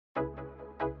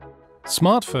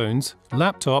Smartphones,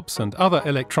 laptops and other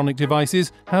electronic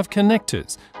devices have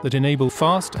connectors that enable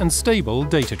fast and stable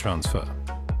data transfer.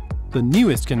 The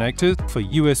newest connector for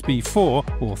USB 4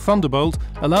 or Thunderbolt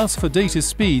allows for data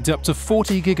speeds up to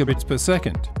 40 gigabits per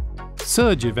second.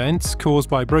 Surge events caused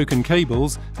by broken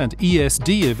cables and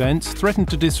ESD events threaten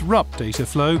to disrupt data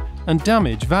flow and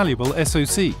damage valuable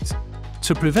SoCs.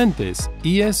 To prevent this,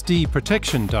 ESD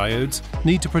protection diodes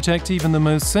need to protect even the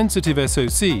most sensitive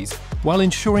SoCs while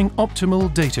ensuring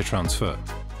optimal data transfer.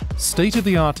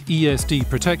 State-of-the-art ESD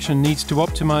protection needs to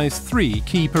optimize 3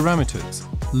 key parameters.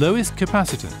 Lowest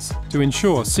capacitance to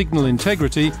ensure signal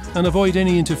integrity and avoid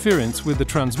any interference with the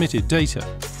transmitted data,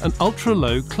 an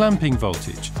ultra-low clamping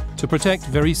voltage to protect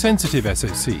very sensitive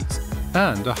SoCs,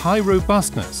 and a high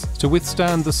robustness to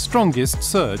withstand the strongest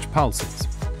surge pulses.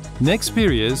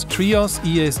 Nexperia's TrEOS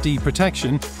ESD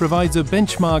Protection provides a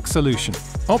benchmark solution,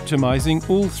 optimizing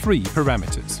all 3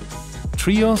 parameters.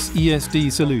 TrEOS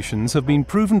ESD solutions have been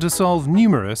proven to solve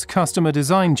numerous customer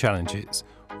design challenges,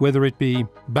 whether it be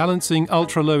balancing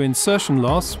ultra-low insertion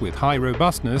loss with high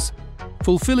robustness,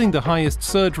 fulfilling the highest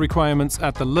surge requirements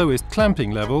at the lowest clamping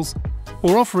levels,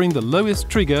 or offering the lowest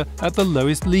trigger at the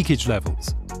lowest leakage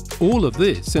levels. All of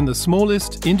this in the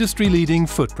smallest industry-leading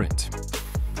footprint.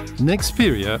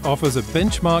 Nexperia offers a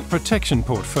benchmark protection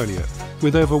portfolio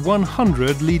with over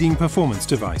 100 leading performance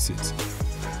devices,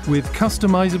 with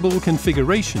customizable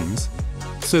configurations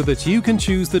so that you can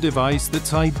choose the device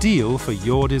that's ideal for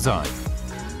your design.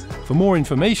 For more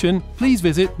information, please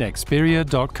visit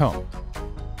nexperia.com.